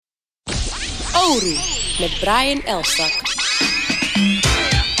Oru met Brian Elstak.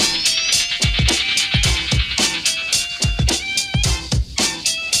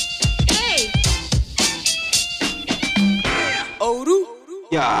 Oru?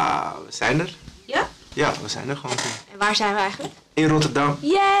 Ja, we zijn er. Ja? Ja, we zijn er gewoon. En waar zijn we eigenlijk? In Rotterdam,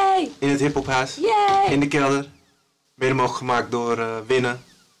 Yay! in het hiphophuis, Yay! in de kelder. Mede mogelijk gemaakt door Winnen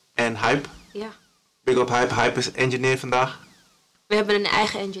en Hype. Ja. Big up Hype. Hype is engineer vandaag. We hebben een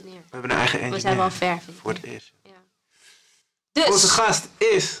eigen engineer. We hebben een eigen engineer. We zijn wel ver, vind ik. Voor het eerst. Ja. Dus. Onze gast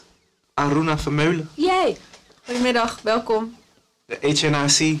is Aruna Vermeulen. Yay! Goedemiddag, welkom. De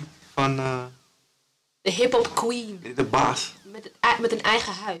HNRC van De hip-hop queen. de baas. Met een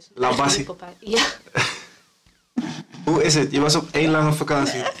eigen huis. Een La eigen Bassi. hiphophuis. Ja. Hoe is het? Je was op 1 lange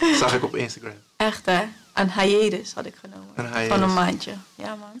vakantie. Zag ik op Instagram. Echt hè, een hiatus had ik genomen. Een hiatus. Van een maandje.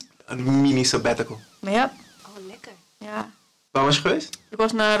 Ja man. Een mini sabbatical. Maar ja, Oh, lekker. ja. Waar was je geweest? Ik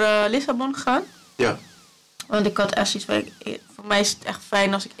was naar Lissabon gegaan. Ja. Want ik had echt iets van, voor mij is het echt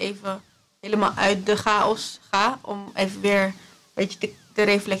fijn als ik even helemaal uit de chaos ga. Om even weer een beetje te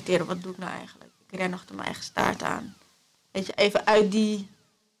reflecteren. Wat doe ik nou eigenlijk? Ik ren achter mijn eigen staart aan. Weet je, even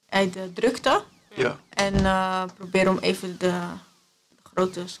uit de drukte. Ja. En probeer om even de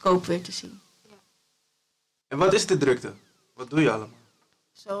grote scope weer te zien. En wat is de drukte? Wat doe je allemaal?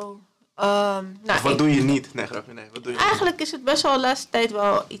 Zo. Of wat doe je niet? Nee, grapje, nee. Wat doe je Eigenlijk is het best wel de laatste tijd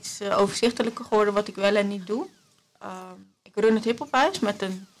wel iets overzichtelijker geworden wat ik wel en niet doe. Ik run het hiphophuis met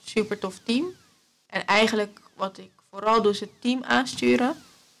een super tof team. En eigenlijk wat ik vooral doe is het team aansturen.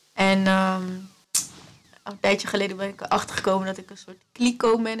 En een tijdje geleden ben ik erachter gekomen dat ik een soort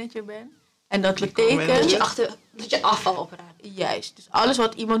Clico-manager ben. En dat betekent... Dat je afval opraadt. Juist. Dus alles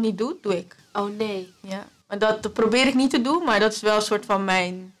wat iemand niet doet, doe ik. Oh nee. Ja. Maar dat probeer ik niet te doen, maar dat is wel een soort van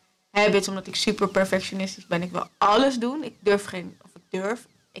mijn habits. Omdat ik super perfectionistisch ben. Ik wil alles doen. Ik durf.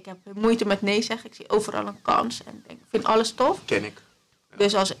 Ik heb moeite met nee zeggen. Ik zie overal een kans. En ik vind alles tof. Ken ik. Ja.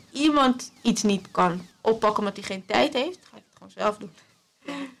 Dus als iemand iets niet kan oppakken omdat hij geen tijd heeft, ga ik het gewoon zelf doen.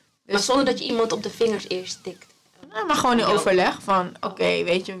 Dus, Maar zonder dat je iemand op de vingers eerst tikt. nou, maar gewoon in overleg van, oké,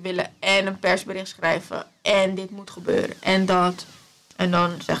 weet je, we willen en een persbericht schrijven en dit moet gebeuren en dat. En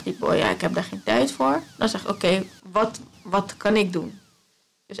dan zegt die boy, ja, ik heb daar geen tijd voor. Dan zeg ik, oké, wat kan ik doen?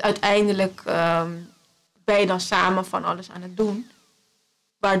 Dus uiteindelijk ben je dan samen van alles aan het doen.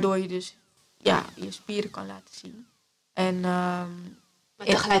 Waardoor je dus ja, je spieren kan laten zien. En Maar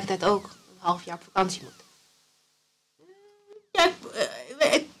tegelijkertijd ook een half jaar op vakantie moet. ja,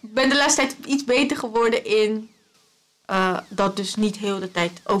 ik ben de laatste tijd iets beter geworden in dat dus niet heel de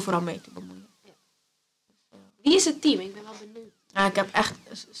tijd overal mee te bemoeien. Wie is het team? Ik ben wel benieuwd. Nou, ik heb echt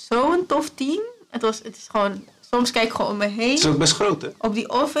zo'n tof team. Het is gewoon, soms kijk ik gewoon om me heen. Het is ook best groot, hè? Op die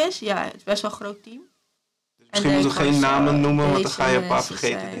office, ja, het is best wel een groot team. Misschien moeten we geen namen noemen, want dan deze ga je een paar mensen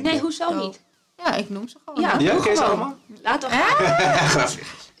vergeten. zijn- denk ik. Nee, hoezo Zo. niet? Ja, ik noem ze gewoon. Ja. Ja, Doe ken je ze gewoon. allemaal? Laat toch gaan. Grapje.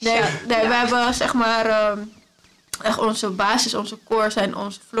 Nee, we hebben zeg maar echt onze basis, onze core zijn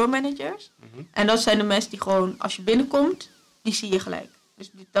onze floor managers. Mhm. En dat zijn de mensen die gewoon, als je binnenkomt, die zie je gelijk. Dus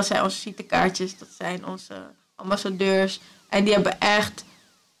dat zijn onze visitekaartjes, dat zijn onze ambassadeurs. En die hebben echt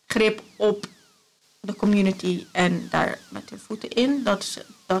grip op de community en daar met hun voeten in.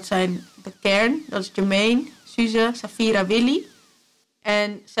 Dat zijn de kern, dat is Jermaine, Suze, Safira, Willy.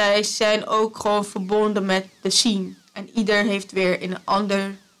 En zij zijn ook gewoon verbonden met de scene. En ieder heeft weer in een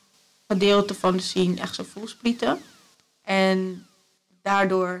ander gedeelte van de scene echt zijn voelsprieten. En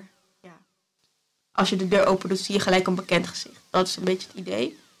daardoor, ja, als je de deur open doet, zie je gelijk een bekend gezicht. Dat is een beetje het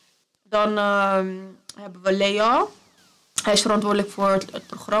idee. Dan hebben we Leo. Hij is verantwoordelijk voor het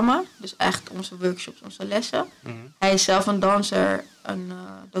programma. Dus echt onze workshops, onze lessen. Mhm. Hij is zelf een danser, een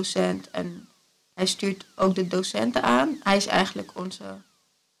docent. En hij stuurt ook de docenten aan. Hij is eigenlijk onze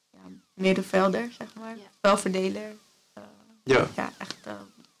middenvelder, zeg maar. Ja. Spelverdeler. Ja. Ja, echt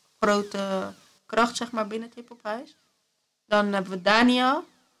grote kracht, zeg maar, binnen het hiphophuis. Dan hebben we Daniel,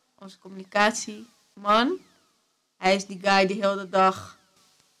 onze communicatieman. Hij is die guy die heel de dag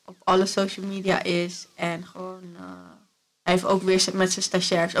op alle social media is. En gewoon, hij heeft ook weer met zijn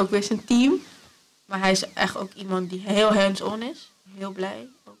stagiairs, ook weer zijn team. Maar hij is echt ook iemand die heel hands-on is. Heel blij,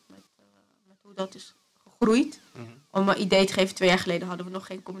 ook met hoe dat is gegroeid. Mhm. Om een idee te geven, 2 jaar geleden hadden we nog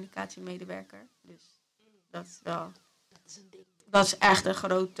geen communicatiemedewerker. Dus dat is wel... Dat is een ding. Dat is echt een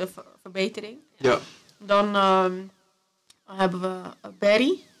grote verbetering. Ja. Dan hebben we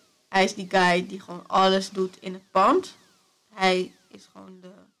Barry. Hij is die guy die gewoon alles doet in het pand. Hij is gewoon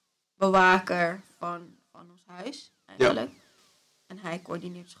de bewaker van ons huis eigenlijk. En hij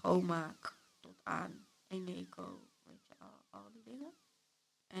coördineert schoonmaak tot aan Eneco. Weet je, al die dingen.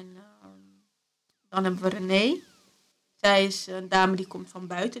 En dan hebben we René. Zij is een dame die komt van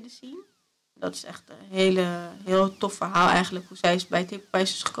buiten de scene. Dat is echt een heel tof verhaal eigenlijk. Hoe zij is bij het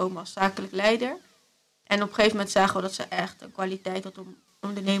Hippopuis is gekomen als zakelijk leider. En op een gegeven moment zagen we dat ze echt een kwaliteit had om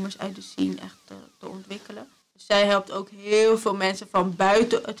ondernemers uit de scene echt te ontwikkelen. Dus zij helpt ook heel veel mensen van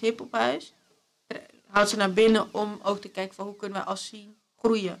buiten het Hiphophuis. Houdt ze naar binnen om ook te kijken van hoe kunnen we als scene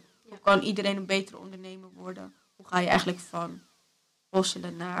groeien. Hoe kan iedereen een betere ondernemer worden? Hoe ga je eigenlijk van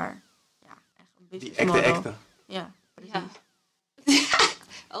hosselen naar echt een business Die model. echte. Ja, precies. Ja.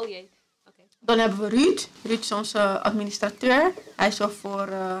 Oh jee. Oké. Dan hebben we Ruud. Ruud is onze administrateur. Hij zorgt voor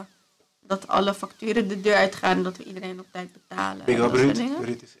dat alle facturen de deur uitgaan en dat we iedereen op tijd betalen. Big en up dat soort Ruud. dingen.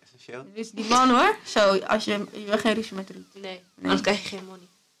 Ruud is essentieel. Ruud is die man hoor. Zo, je wil geen ruzie met Ruud. Nee, anders krijg je geen money.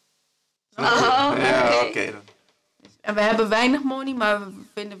 Ja, oké. oké dan. En we hebben weinig money, maar we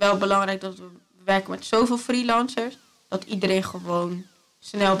vinden wel belangrijk dat we werken met zoveel freelancers. Dat iedereen gewoon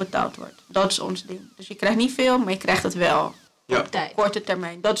snel betaald wordt. Dat is ons ding. Dus je krijgt niet veel, maar je krijgt het wel. Ja. Op tijd. Korte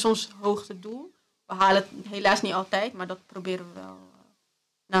termijn. Dat is ons hoogste doel. We halen het helaas niet altijd, maar dat proberen we wel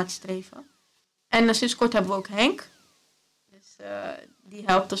na te streven. En sinds kort hebben we ook Henk. Dus die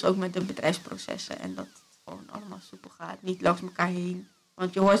helpt ons ook met de bedrijfsprocessen. En dat het gewoon allemaal soepel gaat. Niet langs elkaar heen.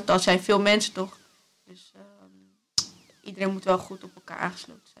 Want je hoort dat zijn veel mensen toch. Dus iedereen moet wel goed op elkaar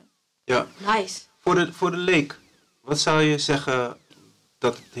aangesloten zijn. Ja. Nice. Voor de leek, wat zou je zeggen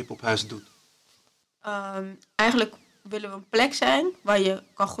dat het hiphophuis doet? Eigenlijk willen we een plek zijn waar je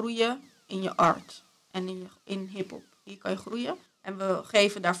kan groeien in je art. En in hiphop. Hier kan je groeien. En we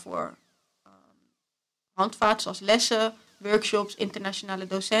geven daarvoor handvaten zoals lessen, workshops, internationale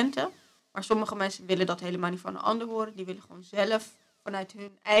docenten. Maar sommige mensen willen dat helemaal niet van een ander horen. Die willen gewoon zelf vanuit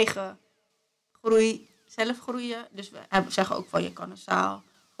hun eigen groei zelf groeien. Dus we zeggen ook van je kan een zaal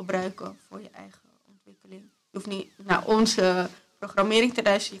gebruiken voor je eigen ontwikkeling. Je hoeft niet naar onze programmering te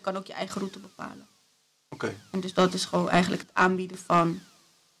luisteren. Je kan ook je eigen route bepalen. Oké. En dus dat is gewoon eigenlijk het aanbieden van...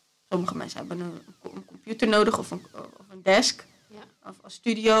 Sommige mensen hebben een computer nodig of een desk. Ja. Of een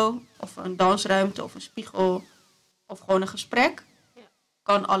studio. Of een dansruimte of een spiegel. Of gewoon een gesprek. Ja.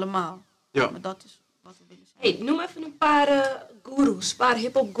 Kan allemaal. Ja. Maar dat is wat we willen zijn. Hey, noem even een paar goeroes. Een paar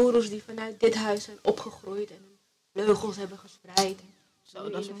hip-hop goeroes die vanuit dit huis zijn opgegroeid en hun vleugels hebben gespreid. Zo,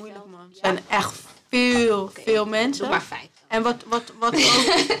 dat is moeilijk man. Er Ja. zijn echt veel Oké, mensen. Doe maar 5. En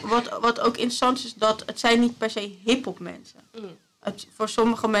wat ook interessant is, dat het zijn niet per se hip-hop mensen. Mm. Voor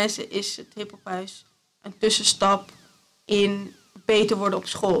sommige mensen is het hiphophuis een tussenstap in beter worden op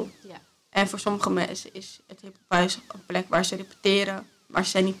school. Ja. En voor sommige mensen is het hiphophuis een plek waar ze repeteren, maar ze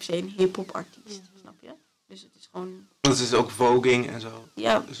zijn niet per se een hiphop artiest, snap je? Dus het is gewoon, Dat is ook voging en zo.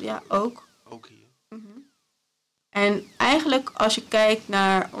 ja ook. Ook hier. En eigenlijk als je kijkt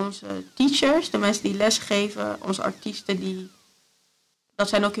naar onze teachers, de mensen die lesgeven, onze artiesten, dat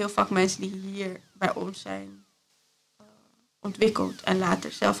zijn ook heel vaak mensen die hier bij ons zijn ontwikkeld en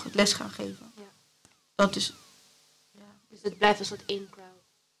later zelf het les gaan geven. Ja. Dat is, Dus het blijft een soort in-crowd.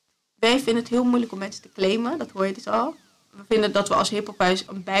 wij vinden het heel moeilijk om mensen te claimen, dat hoor je dus al. We vinden dat we als hiphophuis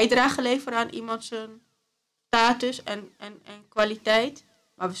een bijdrage leveren aan iemand zijn status en kwaliteit.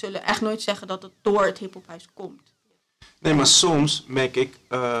 Maar we zullen echt nooit zeggen dat het door het hiphophuis komt. Nee, maar soms merk ik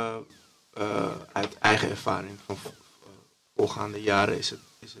uit eigen ervaring van voorgaande jaren is het...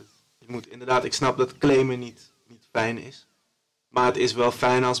 Je moet inderdaad, ik snap dat claimen niet fijn is. Maar het is wel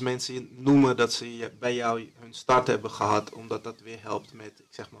fijn als mensen noemen dat ze bij jou hun start hebben gehad. Omdat dat weer helpt met, ik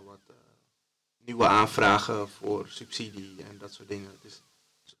zeg maar wat, nieuwe aanvragen voor subsidie en dat soort dingen. Dus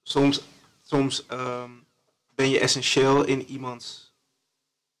soms ben je essentieel in iemands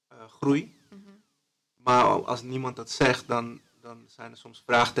groei. Maar als niemand dat zegt, dan zijn er soms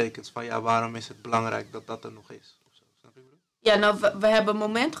vraagtekens van ja, waarom is het belangrijk dat dat er nog is? Of zo. Snap je wat ik bedoel? Ja, nou, we hebben een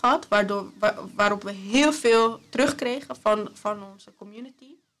moment gehad waarop we heel veel terugkregen van onze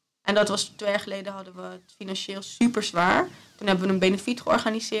community. En dat was 2 jaar geleden, hadden we het financieel super zwaar. Toen hebben we een benefiet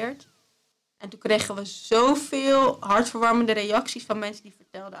georganiseerd. En toen kregen we zoveel hartverwarmende reacties van mensen die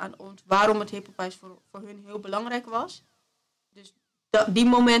vertelden aan ons waarom het hiphophuis voor hun heel belangrijk was. Dus die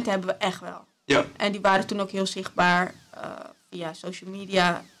momenten hebben we echt wel. Ja. En die waren toen ook heel zichtbaar. Via social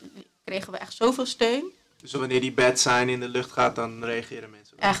media kregen we echt zoveel steun. Dus wanneer die bad sign in de lucht gaat, dan reageren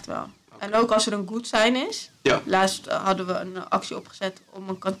mensen. Echt wel. Oké. En ook als er een good sign is. Ja. Laatst hadden we een actie opgezet om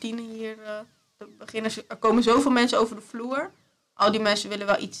een kantine hier te beginnen. Er komen zoveel mensen over de vloer. Al die mensen willen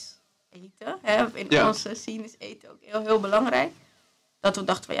wel iets eten. Hè? In onze scene is eten ook heel belangrijk. Dat we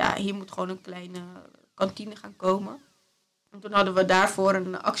dachten van ja, hier moet gewoon een kleine kantine gaan komen. En toen hadden we daarvoor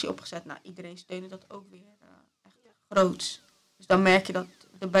een actie opgezet. Nou, iedereen steunde dat ook weer echt groots. Dus dan merk je dat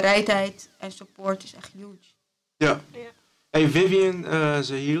de bereidheid en support is echt huge. Ja. Ja. Hey, Vivian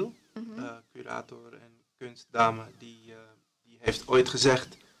Zahil, curator en kunstdame, die heeft ooit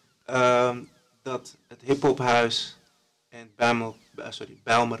gezegd... dat het hiphophuis en het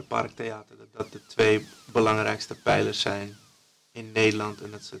Bijlmer Parktheater, dat de 2 belangrijkste pijlers zijn in Nederland.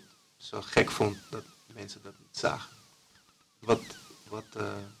 En dat ze het zo gek vond dat mensen dat niet zagen.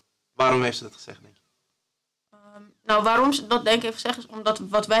 Waarom heeft ze dat gezegd, denk je? Nou, waarom ze dat denk ik even zeggen is omdat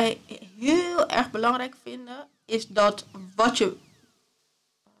wat wij heel erg belangrijk vinden is dat wat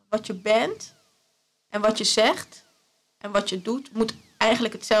je bent en wat je zegt en wat je doet moet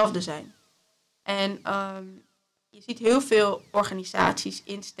eigenlijk hetzelfde zijn. En je ziet heel veel organisaties,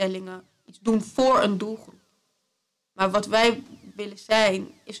 instellingen iets doen voor een doelgroep. Maar wat wij willen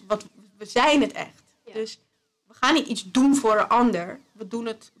zijn is we zijn het echt. Ja. Dus we gaan niet iets doen voor een ander, we doen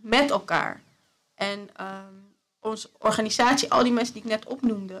het met elkaar. En onze organisatie, al die mensen die ik net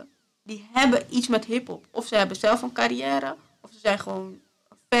opnoemde, die hebben iets met hiphop. Of ze hebben zelf een carrière, of ze zijn gewoon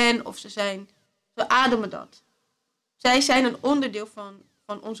een fan, of ze ademen dat. Zij zijn een onderdeel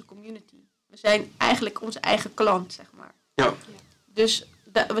van onze community. We zijn eigenlijk onze eigen klant, zeg maar. Ja. Dus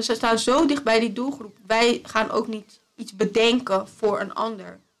we staan zo dicht bij die doelgroep. Wij gaan ook niet iets bedenken voor een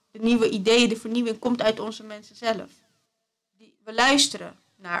ander. De nieuwe ideeën, de vernieuwing komt uit onze mensen zelf. We luisteren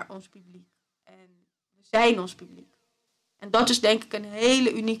naar ons publiek. En we zijn ons publiek. En dat is denk ik een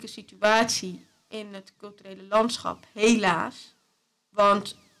hele unieke situatie in het culturele landschap, helaas.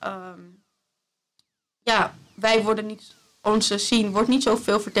 Want wij worden niet, onze scene wordt niet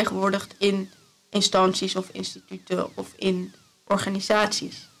zoveel vertegenwoordigd in instanties of instituten of in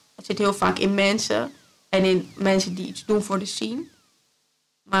organisaties. Het zit heel vaak in mensen en in mensen die iets doen voor de scene.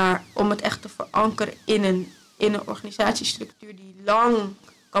 Maar om het echt te verankeren in een organisatiestructuur die lang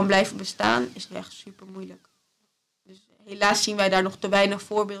kan blijven bestaan, is het echt super moeilijk. Dus helaas zien wij daar nog te weinig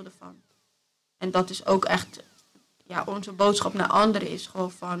voorbeelden van. En dat is ook echt, onze boodschap naar anderen is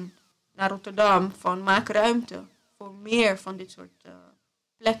gewoon van, naar Rotterdam, van maak ruimte voor meer van dit soort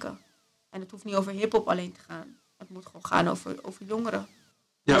plekken. En het hoeft niet over hiphop alleen te gaan. Het moet gewoon gaan over jongeren.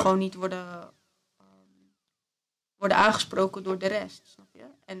 Die gewoon niet worden aangesproken door de rest, snap je?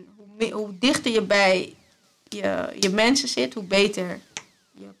 En hoe dichter je bij je mensen zit, hoe beter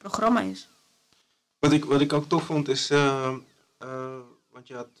je programma is. Wat ik ook tof vond is, want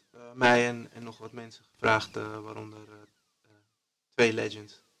je had mij en nog wat mensen gevraagd, waaronder 2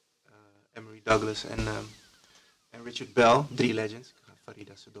 legends, Emory Douglas en Richard Bell, 3 legends.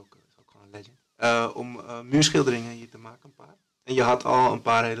 Farida Sadok is ook gewoon een legend. Om muurschilderingen hier te maken, een paar. En je had al een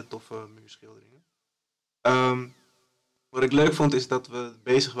paar hele toffe muurschilderingen. Wat ik leuk vond is dat we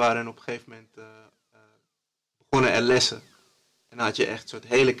bezig waren en op een gegeven moment begonnen er lessen. En dan had je echt soort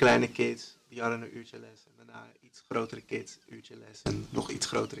hele kleine kids, die hadden een uurtje les. En daarna iets grotere kids, uurtje les. En nog iets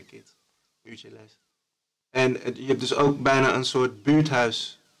grotere kids, uurtje les. En je hebt dus ook bijna een soort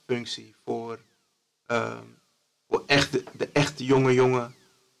buurthuisfunctie voor echt de echte jonge jongen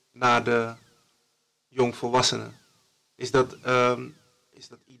naar de jongvolwassenen. Is dat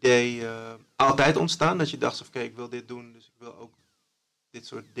idee altijd ontstaan? Dat je dacht, oké, ik wil dit doen, dus ik wil ook dit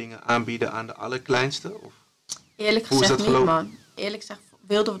soort dingen aanbieden aan de allerkleinste? Of Eerlijk hoe is gezegd dat niet, gelopen? man. Eerlijk gezegd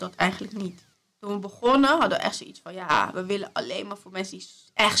wilden we dat eigenlijk niet. Toen we begonnen hadden we echt zoiets van, we willen alleen maar voor mensen die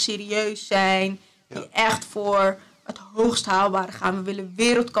echt serieus zijn. Die echt voor het hoogst haalbare gaan. We willen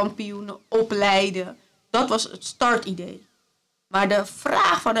wereldkampioenen opleiden. Dat was het startidee. Maar de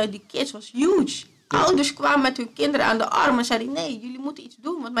vraag vanuit die kids was huge. Ja. Ouders kwamen met hun kinderen aan de arm en zeiden, nee, jullie moeten iets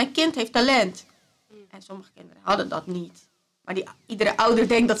doen, want mijn kind heeft talent. En sommige kinderen hadden dat niet. Maar iedere ouder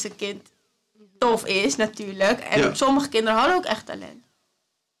denkt dat zijn kind tof is, natuurlijk. En sommige kinderen hadden ook echt talent.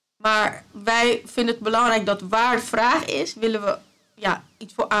 Maar wij vinden het belangrijk dat waar de vraag is, willen we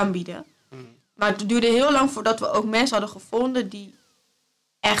iets voor aanbieden. Maar het duurde heel lang voordat we ook mensen hadden gevonden die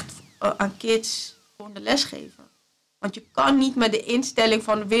echt aan kids konden lesgeven. Want je kan niet met de instelling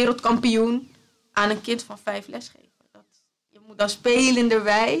van wereldkampioen aan een kind van 5 lesgeven. Je moet dan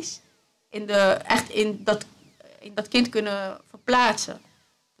spelenderwijs in dat kind kunnen verplaatsen.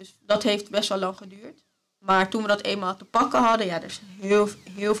 Dus dat heeft best wel lang geduurd. Maar toen we dat eenmaal te pakken hadden, er is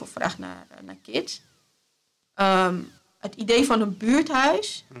heel veel vraag naar kids. Het idee van een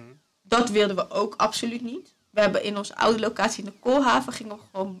buurthuis, dat wilden we ook absoluut niet. We hebben in onze oude locatie in de Koolhaven gingen we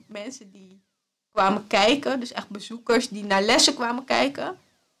gewoon mensen die kwamen kijken, dus echt bezoekers die naar lessen kwamen kijken,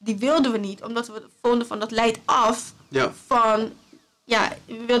 die wilden we niet, omdat we vonden van dat leidt af van, we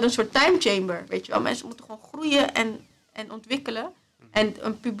wilden een soort time chamber, weet je wel. Mensen moeten gewoon groeien en ontwikkelen. En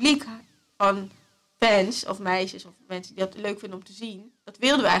een publiek van fans of meisjes of mensen die dat leuk vinden om te zien, dat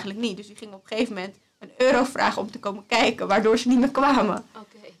wilden we eigenlijk niet. Dus die gingen op een gegeven moment €1 vragen om te komen kijken, waardoor ze niet meer kwamen.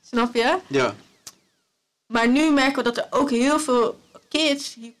 Oké. Snap je? Ja. Maar nu merken we dat er ook heel veel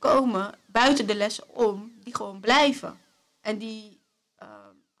kids hier komen, buiten de lessen om, die gewoon blijven. En die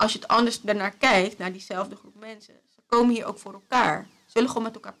als je het anders daarnaar kijkt, naar diezelfde groep mensen, ze komen hier ook voor elkaar. Ze willen gewoon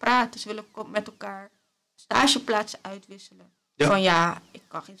met elkaar praten. Ze willen met elkaar stageplaatsen uitwisselen. Ja. Van ja, ik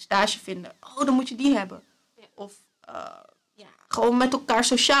kan geen stage vinden. Oh, dan moet je die hebben. Ja. Of gewoon met elkaar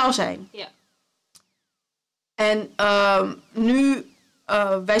sociaal zijn. Ja. En nu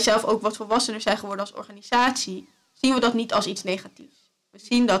wij zelf ook wat volwassener zijn geworden als organisatie, zien we dat niet als iets negatiefs. We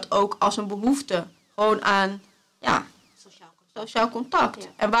zien dat ook als een behoefte gewoon aan Sociaal contact. sociaal contact. Ja.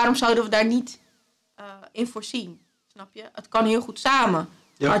 En waarom zouden we daar niet in voorzien? Snap je? Het kan heel goed samen.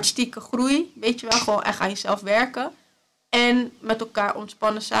 Ja. Artistieke groei, weet je wel, gewoon echt aan jezelf werken. En met elkaar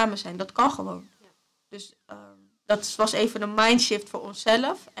ontspannen samen zijn. Dat kan gewoon. Ja. Dus dat was even een mindshift voor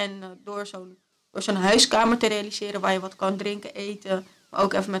onszelf. En door zo'n huiskamer te realiseren waar je wat kan drinken, eten, maar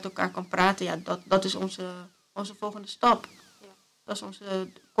ook even met elkaar kan praten. Ja, dat is onze volgende stap. Ja. Dat is onze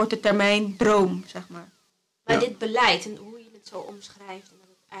korte termijn droom, zeg maar. Maar Ja. dit beleid en hoe je het zo omschrijft, en dat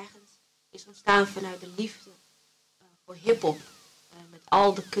het eigenlijk is ontstaan vanuit de liefde voor hiphop, met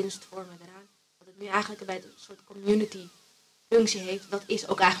al de kunstvormen eraan, dat het nu eigenlijk bij een soort community functie heeft, dat is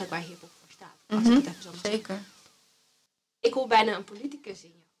ook eigenlijk waar hiphop voor staat. Als ik het even zo mag zeggen. Zeker. Ik hoor bijna een politicus in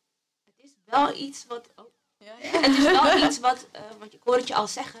je. Het is wel iets wat, Ja, het is wel iets wat, want ik hoor het je al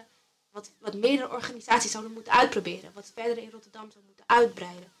zeggen, wat meerdere organisaties zouden moeten uitproberen, wat verder in Rotterdam zouden moeten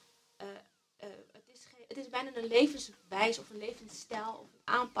uitbreiden. Het is bijna een levenswijze of een levensstijl of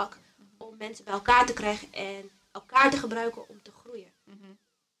een aanpak om mensen bij elkaar te krijgen en elkaar te gebruiken om te groeien.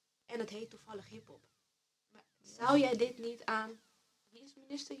 En het heet toevallig hiphop. Maar zou jij dit niet aan... Wie is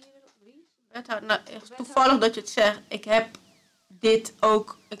minister hier? Wie? Echt toevallig dat je het zegt. Ik heb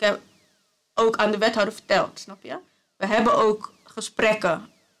ook aan de wethouder verteld, snap je? We hebben ook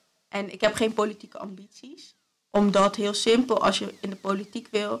gesprekken. En ik heb geen politieke ambities. Omdat heel simpel, als je in de politiek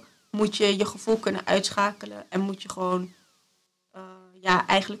wil, moet je je gevoel kunnen uitschakelen. En moet je gewoon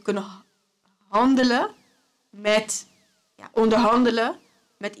eigenlijk kunnen handelen met, onderhandelen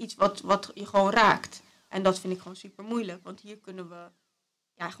met iets wat je gewoon raakt. En dat vind ik gewoon super moeilijk. Want hier kunnen we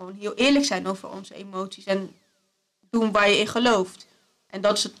gewoon heel eerlijk zijn over onze emoties. En doen waar je in gelooft. En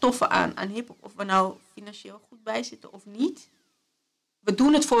dat is het toffe aan hiphop. Of we nou financieel goed bij zitten of niet. We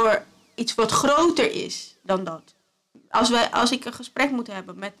doen het voor iets wat groter is dan dat. Als ik een gesprek moet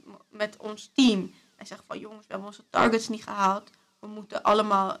hebben met ons team. En zeg van jongens, we hebben onze targets niet gehaald. We moeten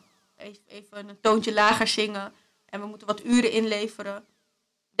allemaal even een toontje lager zingen. En we moeten wat uren inleveren.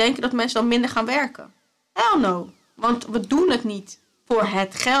 Denken dat mensen dan minder gaan werken? Hell no. Want we doen het niet voor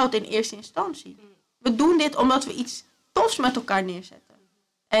het geld in eerste instantie. We doen dit omdat we iets tofs met elkaar neerzetten.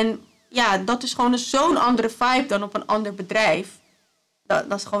 En dat is gewoon zo'n andere vibe dan op een ander bedrijf.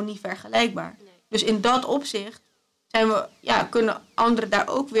 Dat is gewoon niet vergelijkbaar. Nee. Dus in dat opzicht kunnen anderen daar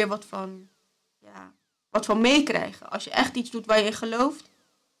ook weer wat van meekrijgen. Als je echt iets doet waar je in gelooft,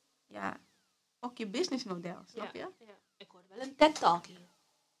 ook je businessmodel, snap je? Ja. Ik hoorde wel een TED-talk hier.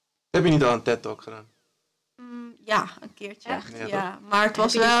 Heb je niet al een TED-talk gedaan? Een keertje. Echt? Ja, Maar het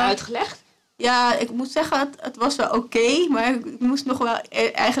was Heb je dit wel... uitgelegd? Ja, ik moet zeggen, het was wel oké, maar ik moest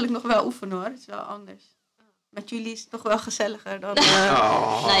eigenlijk nog wel oefenen hoor. Het is wel anders. Met jullie is het toch wel gezelliger dan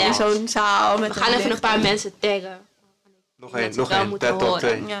Oh. Nou ja. in zo'n zaal. Met We gaan even een paar mensen taggen. Nog Dat één, ze nog wel één. moeten TED-talk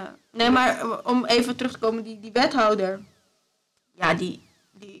horen. 2. Ja. Nee, maar om even terug te komen, die wethouder. Ja,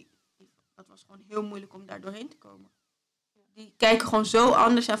 dat was gewoon heel moeilijk om daar doorheen te komen. Die kijken gewoon zo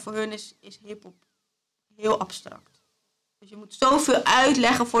anders en voor hun is hiphop heel abstract. Dus je moet zoveel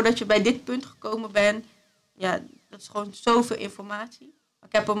uitleggen voordat je bij dit punt gekomen bent. Ja, dat is gewoon zoveel informatie.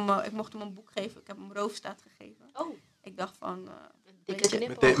 Ik mocht hem een boek geven. Ik heb hem Roofstaat gegeven. Oh, Ik dacht van... een dikke weet je,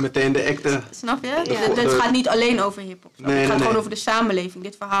 knipoog. Meteen de acte. snap je? Ja. Het gaat niet alleen over hiphop. Nee, Het gaat nee, gewoon nee. over de samenleving.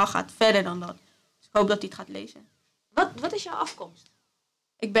 Dit verhaal gaat verder dan dat. Dus ik hoop dat hij het gaat lezen. Wat is jouw afkomst?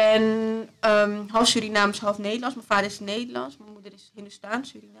 Ik ben half Surinaams, half Nederlands. Mijn vader is Nederlands. Mijn moeder is Hindoestaans,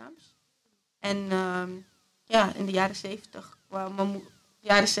 Surinaams. En in de jaren 70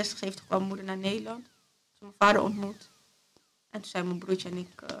 jaren 60, 70 kwam mijn moeder naar Nederland. Toen mijn vader ontmoet. En toen zijn mijn broertje en ik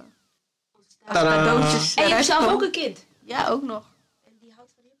Tadaa. cadeautjes En je hebt zelf uitgekomen. ook een kind. Ja, ook nog. En die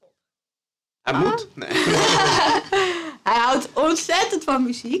houdt van hiphop. Hij moet? Nee. Hij houdt ontzettend van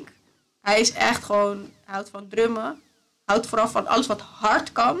muziek. Hij is echt gewoon... Hij houdt van drummen. Houdt vooral van alles wat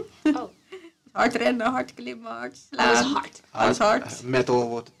hard kan. Oh, Hard rennen, hard klimmen, hard slaan. dat is hard. Alles hard. Metal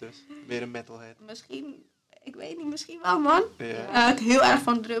wordt het dus. Weer een metalhead. Misschien, ik weet niet, misschien wel man. Ja. Hij houdt heel erg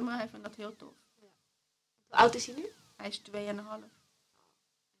van drummen. Hij vindt dat heel tof. Hoe oud is hij nu? Hij is 2,5.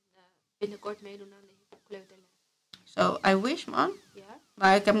 Binnenkort meedoen aan de hiphop kleuterles. So, I wish man. Ja?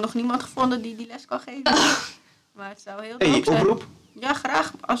 Maar ik heb nog niemand gevonden die les kan geven. Maar het zou heel Hey, tof zijn. oproep. Ja,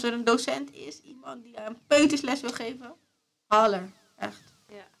 graag. Als er een docent is, iemand die een peutersles wil geven. Haller. Echt.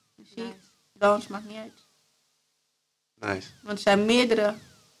 Ja. muziek, Nice. dans, maakt niet uit. Nice. Want er zijn meerdere.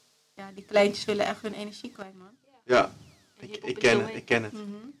 Ja, die kleintjes willen echt hun energie kwijt, man. Ja, En ik, hip-hop ik is ken zo het, heen. ik ken het.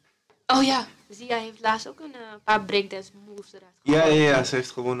 Oh ja, Zia heeft laatst ook een paar breakdance moves eruit Ja, gegooid. ja, ja, ze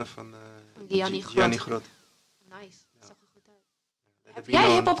heeft gewonnen van Gianni Grot. Gianni Grot. Nice, dat zag er goed uit. Heb Heb je jij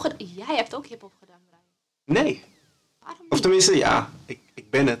nou- hip-hop gedaan? Jij hebt ook hip-hop gedaan, Brian. Nee. Waarom Of niet? tenminste, ja, ik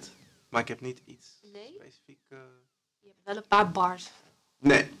ben het. Maar ik heb niet iets Nee? specifiek... Je hebt wel een paar bars.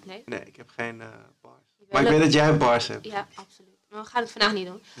 Nee, Nee? nee, ik heb geen bars. Wel Maar ik een- weet dat jij bars hebt. Ja, absoluut. Maar we gaan het vandaag niet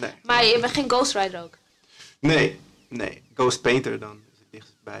doen. Nee. Maar je bent geen ghostwriter ook. Nee. Ghost Painter dan. Is het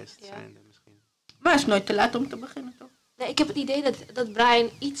dichtstbijst Ja. zijnde misschien. Maar het is nooit te laat om te beginnen, toch? Nee, ik heb het idee dat Brian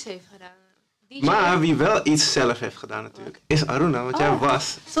iets heeft gedaan. DJ. Maar wie wel iets zelf heeft gedaan natuurlijk, is Aruna. Want jij Oh.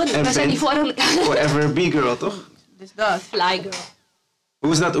 was Sorry, en we zijn bent niet voor Forever a B-girl, toch? Dus dat. Fly girl.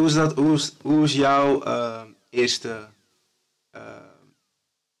 Hoe is dat? Hoe is jouw eerste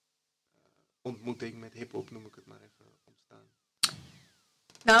ontmoeting met hip-hop, noem ik het maar even, ontstaan?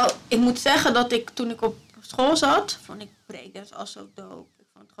 Nou, ik moet zeggen dat toen ik op school zat, vond ik breakdance al zo dope. Ik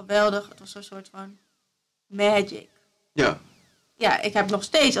vond het geweldig. Het was een soort van magic. Ja, Ja, ik heb nog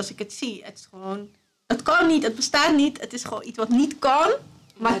steeds, als ik het zie, het is gewoon... Het kan niet, het bestaat niet. Het is gewoon iets wat niet kan,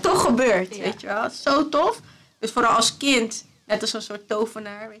 maar toch gebeurt, Ja. weet je wel. Het is zo tof. Dus vooral als kind, net als een soort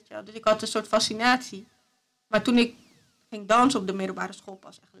tovenaar, weet je wel. Dus ik had een soort fascinatie. Maar toen ik ging dansen op de middelbare school,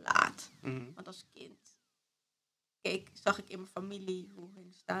 pas echt laat. mhm. Want als kind zag ik in mijn familie hoe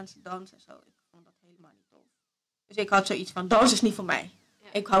hun staan ze dansen en zo. Ik vond dat helemaal niet tof. Dus ik had zoiets van, dans is niet voor mij. Ja.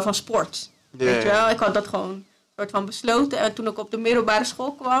 Ik hou van sport. Ja, Weet je ja. wel? Ik had dat gewoon soort van besloten. En toen ik op de middelbare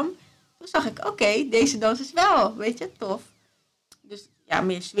school kwam, toen zag ik, oké, deze dans is wel, weet je, tof. Dus ja,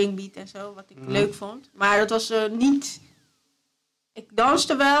 meer swingbeat en zo, wat ik Mhm. leuk vond. Maar dat was niet... Ik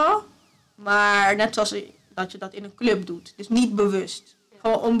danste wel, maar net zoals dat je dat in een club doet. Dus niet bewust.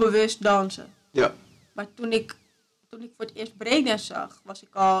 Gewoon onbewust dansen. Ja. Maar toen ik voor het eerst breakdance zag, was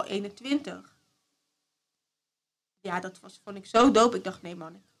ik al 21. Ja, vond ik zo dope. Ik dacht, nee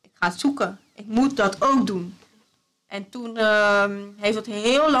man, ik ga het zoeken. Ik moet dat ook doen. En toen heeft het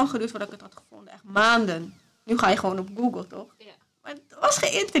heel lang geduurd voordat ik het had gevonden. Echt maanden. Nu ga je gewoon op Google, toch? Ja. Maar het was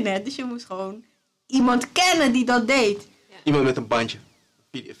geen internet, dus je moest gewoon iemand kennen die dat deed. Iemand met een bandje.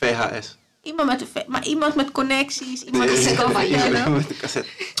 VHS. Iemand met connecties, iemand die ze kan Iemand vertellen. met een cassette.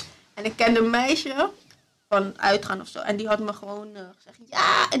 En ik kende een meisje van uitgaan of zo. En die had me gewoon gezegd,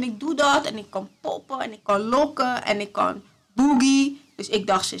 ja, en ik doe dat. En ik kan poppen en ik kan lokken en ik kan boogie. Dus ik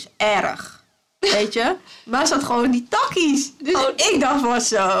dacht, ze is erg. Weet je? Maar ze had gewoon die takkies. Dus ik dacht van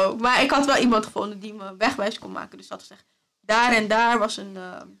zo. Maar ik had wel iemand gevonden die me wegwijs kon maken. Dus ze had gezegd, daar en daar was een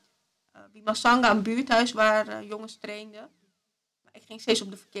Bimasanga, een buurthuis waar jongens trainden. Maar ik ging steeds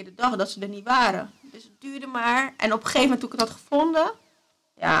op de verkeerde dag dat ze er niet waren. Dus het duurde maar. En op een gegeven moment toen ik het had gevonden,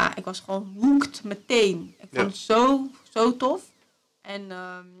 ja, ik was gewoon hooked meteen. Ik vond het zo tof. En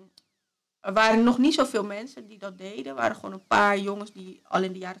er waren nog niet zoveel mensen die dat deden. Er waren gewoon een paar jongens die al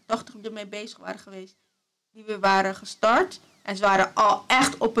in de jaren 80 ermee bezig waren geweest. Die weer waren gestart. En ze waren al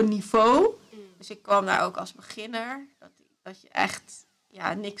echt op een niveau. Dus ik kwam daar ook als beginner. Dat je echt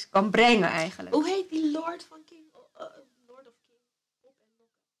niks kan brengen eigenlijk. Hoe heet die Lord van King? Lord of King? Pop en Lock.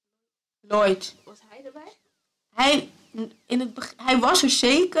 Lloyd. Was hij erbij? Hij was er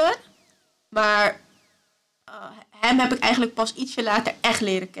zeker. Maar hem heb ik eigenlijk pas ietsje later echt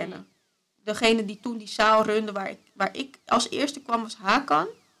leren kennen. Degene die toen die zaal runde waar ik als eerste kwam was Hakan.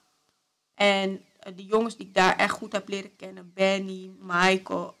 En de jongens die ik daar echt goed heb leren kennen. Benny,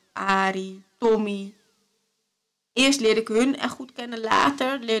 Michael, Ari, Tommy. Eerst leerde ik hun echt goed kennen.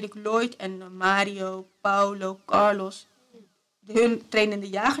 Later leerde ik Lloyd en Mario, Paulo, Carlos. Hun trainen in de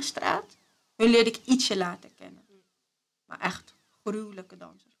Jagerstraat. Hun leerde ik ietsje later kennen. Maar echt gruwelijke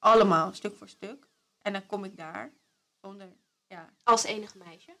dansers. Allemaal, stuk voor stuk. En dan kom ik daar. Zonder, Als enige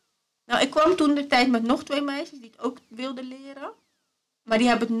meisje. Nou, ik kwam toen de tijd met nog 2 meisjes die het ook wilden leren. Maar die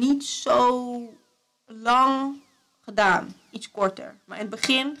hebben het niet zo lang gedaan. Iets korter. Maar in het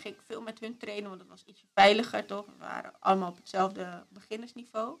begin ging ik veel met hun trainen, want dat was ietsje veiliger, toch? We waren allemaal op hetzelfde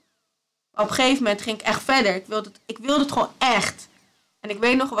beginnersniveau. Maar op een gegeven moment ging ik echt verder. Ik wilde het gewoon echt. En ik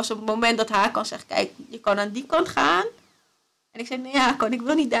weet nog, er was een moment dat Hakan zegt, kijk, je kan aan die kant gaan. En ik zei, nee Hakan, ik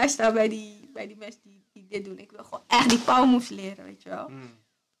wil niet daar staan bij die mensen die dit doen. Ik wil gewoon echt die power moves leren, weet je wel.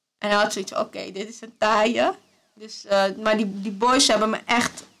 En hij had zoiets van, oké, dit is een taaie. Dus, maar die boys hebben me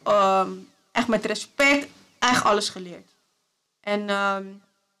echt met respect echt alles geleerd. En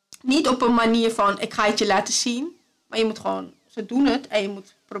niet op een manier van, ik ga het je laten zien. Maar je moet gewoon, ze doen het. En je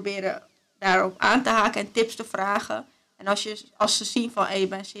moet proberen daarop aan te haken en tips te vragen. En als ze zien van, je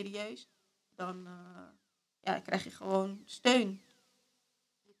bent serieus. Dan krijg je gewoon steun.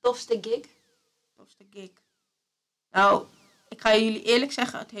 Je tofste gig? Tofste gig. Nou, ik ga jullie eerlijk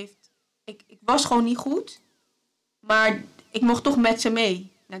zeggen, ik was gewoon niet goed. Maar ik mocht toch met ze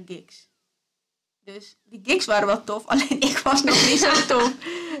mee naar gigs. Dus die gigs waren wel tof, alleen ik was nog niet zo tof.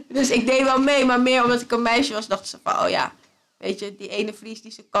 Dus ik deed wel mee, maar meer omdat ik een meisje was, dachten ze van, oh ja, weet je, die ene Fries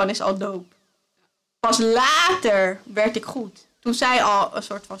die ze kan is al dope. Pas later werd ik goed. Toen zij al een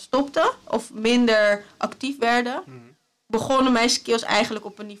soort van stopte, of minder actief werden, begonnen mijn skills eigenlijk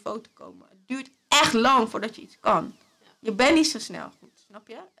op een niveau te komen. Het duurt echt lang voordat je iets kan. Je bent niet zo snel goed, snap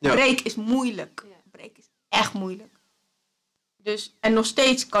je? Ja. Break is moeilijk. Ja. Break is echt moeilijk. Dus, en nog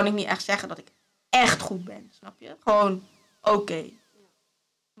steeds kan ik niet echt zeggen dat ik echt goed ben, snap je? Gewoon oké.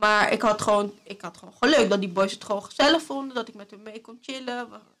 Maar ik had gewoon geluk dat die boys het gewoon gezellig vonden, dat ik met hen mee kon chillen.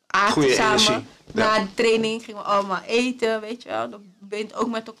 We aten Goeie samen. energie. Na Ja. de training gingen we allemaal eten, weet je wel. Dat bindt ook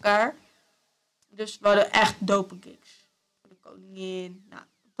met elkaar. Dus we hadden echt dope gigs. Voor de koningin. Nou,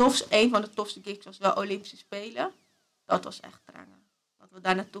 een van de tofste gigs was wel Olympische Spelen. Dat was echt trangen. Dat we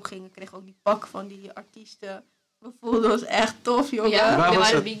daar naartoe gingen, kregen we ook die pak van die artiesten. We voelden ons echt tof, jongen. Ja, Waar we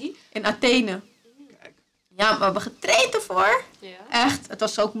was waren het? Biggie. In Athene. Kijk. Ja, maar we hebben getraind ervoor. Ja. Echt. Het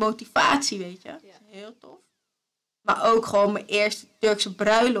was ook motivatie, weet je. Dat is heel tof. Maar ook gewoon mijn eerste Turkse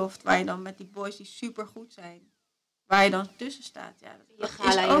bruiloft. Waar je dan met die boys die super goed zijn. Waar je dan tussen staat. Ja, dat is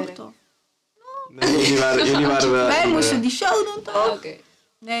gala ook jurk. tof. Nee, jullie waren wel... Wij in de- moesten die show doen, toch? Oké.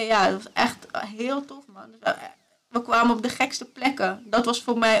 Nee, ja, dat was echt heel tof, man. Dus we kwamen op de gekste plekken. Dat was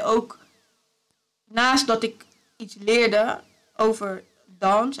voor mij ook... Naast dat ik iets leerde over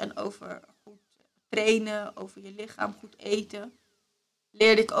dans en over goed trainen, over je lichaam goed eten,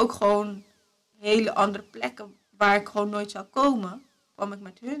 leerde ik ook gewoon hele andere plekken waar ik gewoon nooit zou komen, kwam ik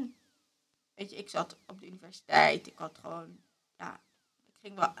met hun. Weet je, ik zat op de universiteit, ik had gewoon, ja, ik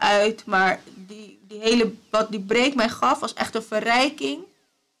ging wel uit, maar wat die break mij gaf was echt een verrijking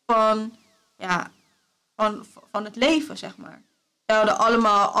van, ja, van het leven, zeg maar. Zij hadden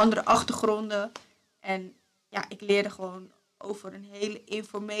allemaal andere achtergronden en ja, ik leerde gewoon over een hele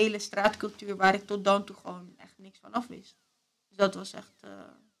informele straatcultuur waar ik tot dan toe gewoon echt niks van af wist. Dus dat was echt,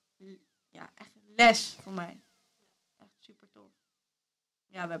 echt een les voor mij. Echt super tof.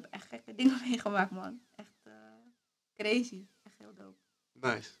 Ja, we hebben echt gekke dingen meegemaakt, man. Echt crazy. Echt heel dope.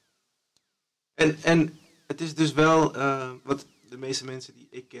 Nice. En het is dus wel, wat de meeste mensen die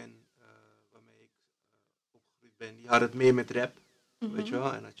ik ken, waarmee ik opgegroeid ben, die hadden het meer met rap, weet je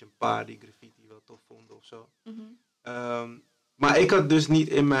wel. En had je een paar die graffiti wel tof vonden of zo. Maar ik had dus niet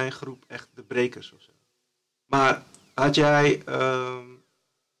in mijn groep echt de brekers of zo. Maar had jij,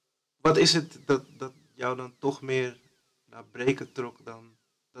 wat is het dat jou dan toch meer naar breken trok dan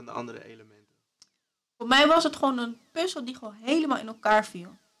de andere elementen? Voor mij was het gewoon een puzzel die gewoon helemaal in elkaar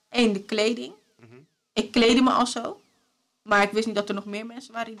viel. Eén, de kleding. Mhm. Ik kleedde me al zo. Maar ik wist niet dat er nog meer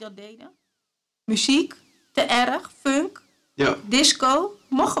mensen waren die dat deden. Muziek, te erg. Funk, Ja, disco,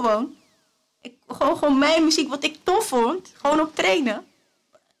 mocht gewoon. Gewoon mijn muziek, wat ik tof vond. Gewoon op trainen.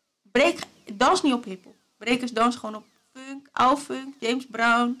 Dans niet op hiphop. Brekers dansen gewoon op funk, oude funk, James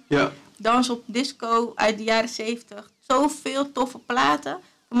Brown. ja. Dans op disco uit de jaren 70. Zoveel toffe platen.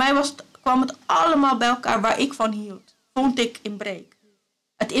 Voor mij kwam het allemaal bij elkaar waar ik van hield. Vond ik in break.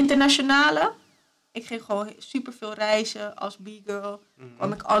 Het internationale. Ik ging gewoon superveel reizen als b-girl.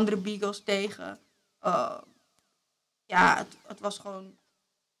 Kwam ik andere b-girls tegen. Het was gewoon...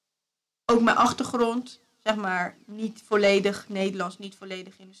 Ook mijn achtergrond. Zeg maar, niet volledig Nederlands, niet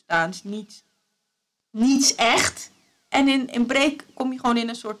volledig Hindoestaans. Niets echt. En in break kom je gewoon in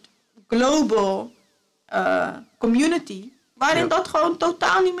een soort global community. Waarin dat gewoon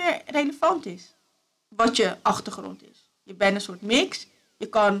totaal niet meer relevant is. Wat je achtergrond is. Je bent een soort mix. Je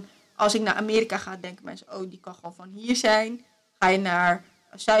kan, als ik naar Amerika ga, denken mensen, oh, die kan gewoon van hier zijn. Ga je naar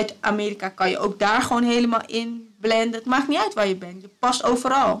Zuid-Amerika, kan je ook daar gewoon helemaal in blenden. Het maakt niet uit waar je bent. Je past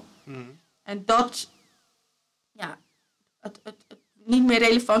overal. En dat, ja, het niet meer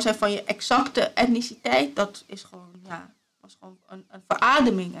relevant zijn van je exacte etniciteit, dat is gewoon, ja, was gewoon een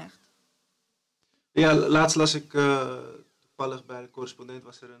verademing echt. Ja, laatst las ik toevallig bij de correspondent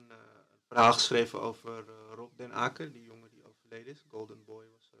was er een verhaal geschreven over Rob den Aker, die jongen die overleden is. Golden Boy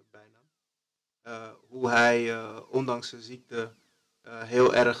was bijnaam. Hoe hij, ondanks zijn ziekte,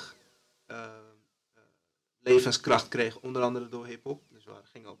 heel erg levenskracht kreeg, onder andere door hiphop. Dus er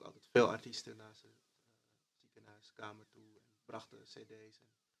gingen ook altijd veel artiesten naar zijn ziekenhuiskamer toe en brachten cd's. Ik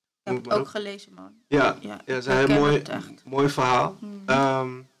heb het ook gelezen, man. Ja, Ja, dat is een herken heel het echt. mooi verhaal.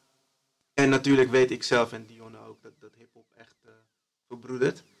 En natuurlijk weet ik zelf en Dionne ook dat hiphop echt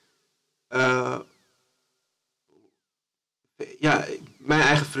verbroedert. Ja, mijn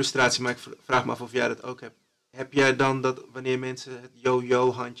eigen frustratie, maar ik vraag me af of jij dat ook hebt. heb jij dan dat wanneer mensen het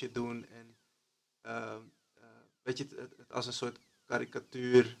yo-yo-handje doen en weet je, het als een soort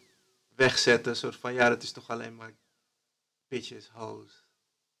karikatuur wegzetten, een soort van ja, dat is toch alleen maar bitches, hoes,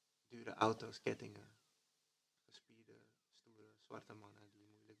 dure auto's, kettingen, gespierde, stoere, zwarte mannen die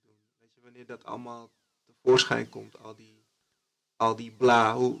moeilijk doen. Weet je, wanneer dat allemaal tevoorschijn komt, al die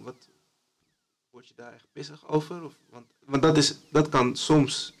bla, wat word je daar echt pissig over? Want dat kan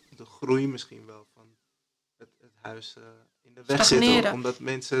soms de groei misschien wel van het huis in de weg Stagneren. zitten, omdat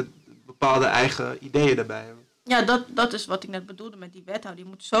mensen bepaalde eigen ideeën daarbij hebben. Ja, dat is wat ik net bedoelde met die wethouder. Je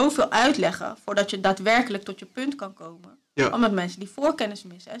moet zoveel uitleggen voordat je daadwerkelijk tot je punt kan komen. Ja. Omdat mensen die voorkennis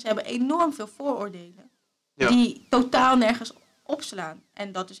missen. Ze hebben enorm veel vooroordelen. Ja. Die totaal nergens opslaan.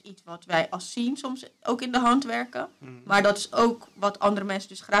 En dat is iets wat wij als zien soms ook in de hand werken. Maar dat is ook wat andere mensen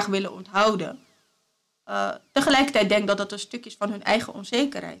dus graag willen onthouden. Tegelijkertijd denk ik dat dat een stuk is van hun eigen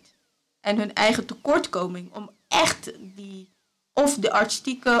onzekerheid. En hun eigen tekortkoming. Om echt of de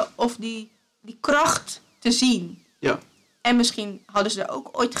artistieke of die kracht te zien. Ja. En misschien hadden ze er ook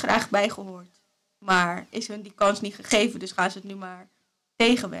ooit graag bij gehoord. Maar is hun die kans niet gegeven. Dus gaan ze het nu maar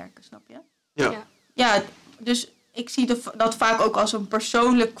tegenwerken, snap je? Ja. Ja, dus ik zie dat vaak ook als een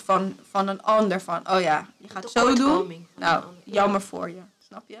persoonlijk van een ander. Van, oh ja, je gaat het zo doen. Tekortkoming van Nou, een ander. jammer voor je,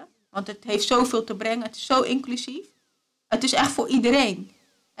 snap je? Want het heeft zoveel te brengen. Het is zo inclusief. Het is echt voor iedereen.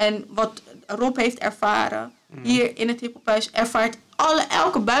 En wat Rob heeft ervaren, hier in het hiphophuis ervaart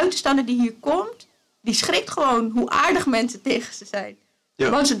elke buitenstaander die hier komt, die schrikt gewoon hoe aardig mensen tegen ze zijn. Ja.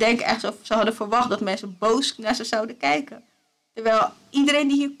 Want ze denken echt alsof ze hadden verwacht dat mensen boos naar ze zouden kijken. Terwijl iedereen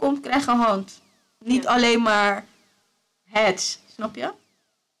die hier komt, krijgt een hand. Niet alleen maar heads, snap je?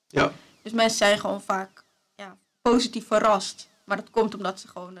 Ja. Dus mensen zijn gewoon vaak positief verrast. Maar dat komt omdat ze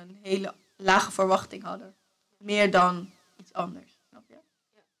gewoon een hele lage verwachting hadden. Meer dan iets anders, snap je?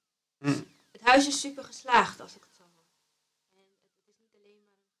 Het huis is super geslaagd, als ik het zo hoor. En het is niet alleen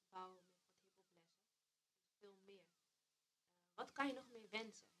maar een gebouw met wat hiphoplessen. Het is veel meer. Wat kan je nog meer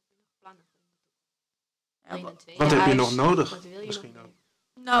wensen? Heb je nog plannen voor in de toekomst? Ja, Alleen een wat tweede heb je huis. nog nodig? Wat wil je Misschien nog ook.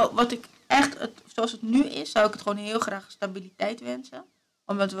 meer? Nou, wat ik echt, zoals het nu is, zou ik het gewoon heel graag stabiliteit wensen.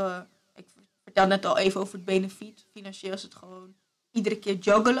 Omdat ik vertel net al even over het benefiet. Financieel is het gewoon iedere keer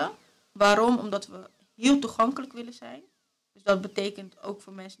juggelen. Waarom? Omdat we heel toegankelijk willen zijn. Dus dat betekent ook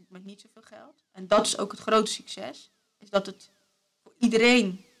voor mensen met niet zoveel geld. En dat is ook het grote succes. Is dat het voor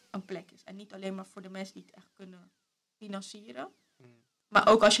iedereen een plek is. En niet alleen maar voor de mensen die het echt kunnen financieren. Maar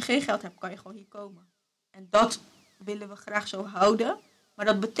ook als je geen geld hebt, kan je gewoon hier komen. En dat willen we graag zo houden. Maar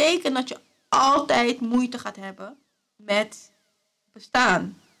dat betekent dat je altijd moeite gaat hebben met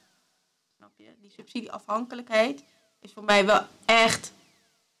bestaan. Snap je? Die subsidieafhankelijkheid is voor mij wel echt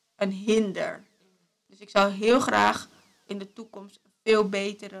een hinder. Dus ik zou heel graag in de toekomst een veel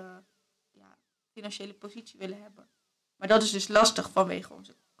betere financiële positie willen hebben. Maar dat is dus lastig vanwege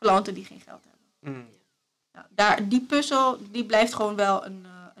onze klanten die geen geld hebben. Nou, die puzzel die blijft gewoon wel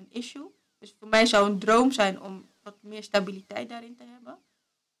een issue. Dus voor mij zou een droom zijn om wat meer stabiliteit daarin te hebben.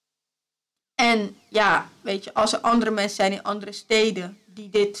 En ja, weet je, als er andere mensen zijn in andere steden die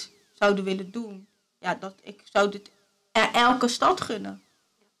dit zouden willen doen, ik zou dit elke stad gunnen.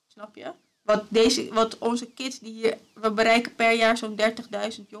 Snap je? Wat onze kids die hier, we bereiken per jaar zo'n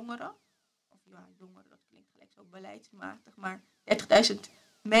 30.000 jongeren. Of ja, jongeren, dat klinkt gelijk zo beleidsmatig, maar 30.000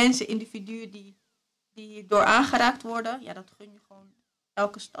 mensen, individuen die hierdoor aangeraakt worden, ja, dat gun je gewoon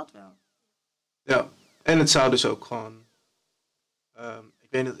elke stad wel. Ja, en het zou dus ook gewoon, ik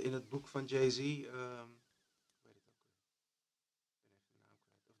weet dat in het boek van Jay-Z,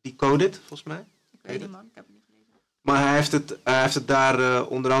 Decoded, volgens mij. Ik weet niet, man, ik heb het niet gelezen. Maar hij heeft het daar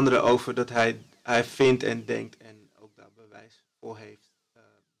onder andere over dat hij vindt en denkt en ook daar bewijs voor heeft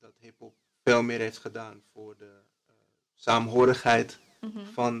dat hiphop veel meer heeft gedaan voor de saamhorigheid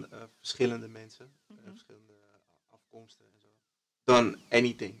van verschillende mensen, verschillende afkomsten en zo, dan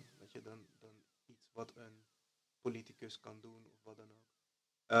anything, weet je, dan iets wat een politicus kan doen of wat dan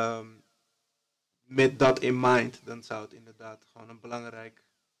ook. Met dat in mind, dan zou het inderdaad gewoon een belangrijk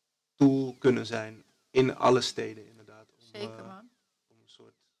tool kunnen zijn in alle steden inderdaad. Zeker, man. Om een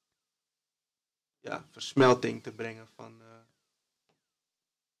soort versmelting te brengen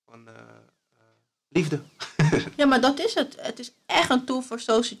van liefde. Ja, maar dat is het. Het is echt een tool voor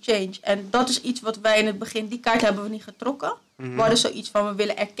social change. En dat is iets wat wij in het begin, die kaart hebben we niet getrokken. We hadden zoiets van, we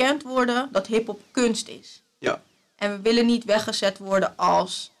willen erkend worden dat hiphop kunst is. Ja. En we willen niet weggezet worden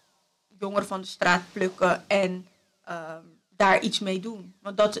als jongeren van de straat plukken en daar iets mee doen.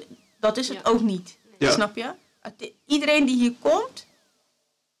 Want dat is het ook niet. Ja. Snap je? Iedereen die hier komt,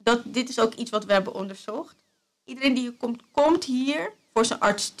 dit is ook iets wat we hebben onderzocht. Iedereen die hier komt hier voor zijn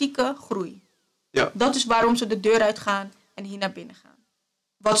artistieke groei. Ja. Dat is waarom ze de deur uitgaan en hier naar binnen gaan.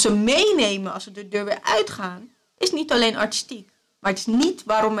 Wat ze meenemen als ze de deur weer uitgaan, is niet alleen artistiek. Maar het is niet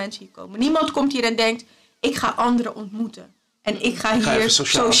waarom mensen hier komen. Niemand komt hier en denkt, ik ga anderen ontmoeten. En ik ga hier even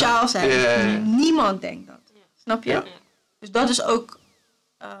sociaal zijn. Ja. Niemand denkt dat. Snap je? Ja. Dus dat is ook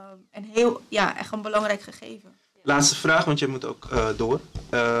echt een belangrijk gegeven. Laatste vraag, want je moet ook door.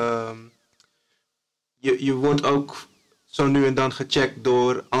 Je wordt ook zo nu en dan gecheckt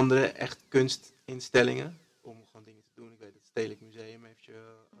door andere echt kunstinstellingen. Om gewoon dingen te doen. Ik weet, het Stedelijk Museum heeft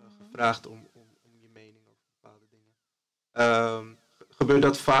je gevraagd om je mening over bepaalde dingen. Gebeurt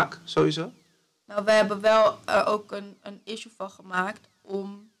dat vaak, sowieso? Nou, we hebben wel er ook een issue van gemaakt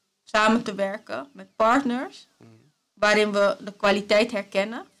om samen te werken met partners. Waarin we de kwaliteit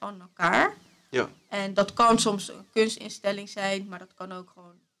herkennen van elkaar. Ja. En dat kan soms een kunstinstelling zijn, maar dat kan ook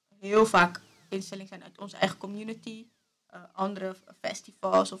gewoon heel vaak instelling zijn uit onze eigen community. Andere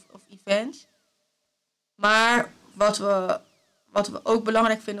festivals of events. Maar wat we ook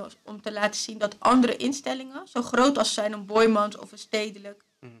belangrijk vinden is om te laten zien dat andere instellingen, zo groot als zijn een Boijmans of een Stedelijk,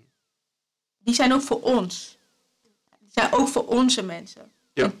 die zijn ook voor ons. Die zijn ook voor onze mensen.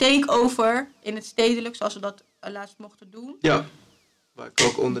 Ja. Een takeover in het Stedelijk, zoals we dat laatst mochten doen. Ja. Waar ik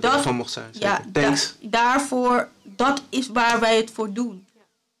ook onderdeel van mocht zijn. Zeker. Ja, Thanks. daarvoor, dat is waar wij het voor doen.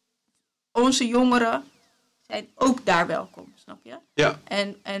 Onze jongeren zijn ook daar welkom, snap je? Ja.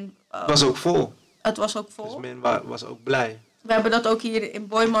 En Het was ook vol. het was ook vol. Dus men was ook blij. We hebben dat ook hier in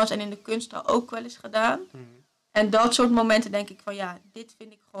Boijmans en in de kunsthal ook wel eens gedaan. En dat soort momenten denk ik van ja, dit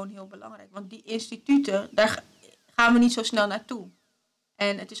vind ik gewoon heel belangrijk. Want die instituten, daar gaan we niet zo snel naartoe.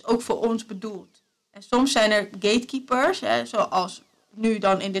 En het is ook voor ons bedoeld. En soms zijn er gatekeepers, zoals nu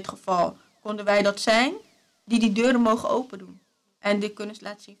dan in dit geval konden wij dat zijn, die deuren mogen open doen. En die kunnen ze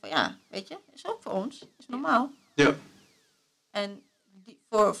laten zien van ja, weet je, is ook voor ons, is normaal. Ja. En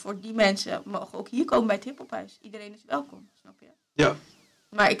voor die mensen mogen ook hier komen bij het hiphophuis. Iedereen is welkom, snap je? Ja.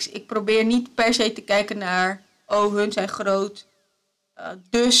 Maar ik probeer niet per se te kijken naar, oh, hun zijn groot,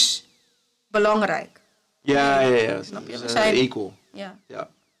 dus belangrijk. Ja. Snap je? Dus, We zijn equal. Ja. Ja.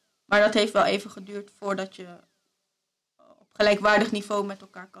 Maar dat heeft wel even geduurd voordat je op gelijkwaardig niveau met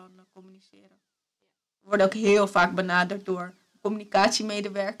elkaar kan communiceren. We worden ook heel vaak benaderd door een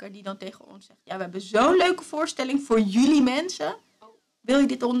communicatiemedewerker die dan tegen ons zegt, ja, we hebben zo'n leuke voorstelling voor jullie mensen. Wil je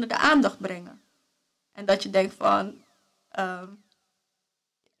dit onder de aandacht brengen? En dat je denkt van,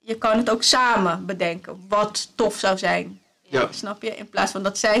 je kan het ook samen bedenken wat tof zou zijn. Ja. Snap je? In plaats van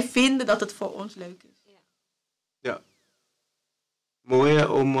dat zij vinden dat het voor ons leuk is. Ja. Mooi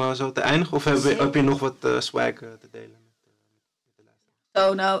om zo te eindigen. Of heb je nog wat swag te delen met de luisteraars?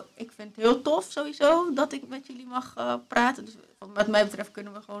 Zo, nou, ik vind het heel tof sowieso dat ik met jullie mag praten. Dus wat mij betreft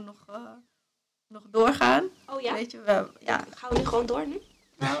kunnen we gewoon nog doorgaan. Oh ja? Weet je, Gaan we nu gewoon door nu?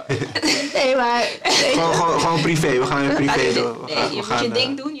 nee, maar... Gewoon privé. We gaan weer privé door. Je moet je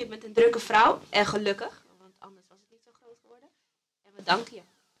ding doen. Je bent een drukke vrouw. En gelukkig. Want anders was het niet zo groot geworden. En we danken je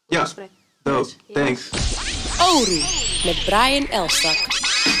voor het gesprek. Dope. Thanks. Oru met Brian Elstak.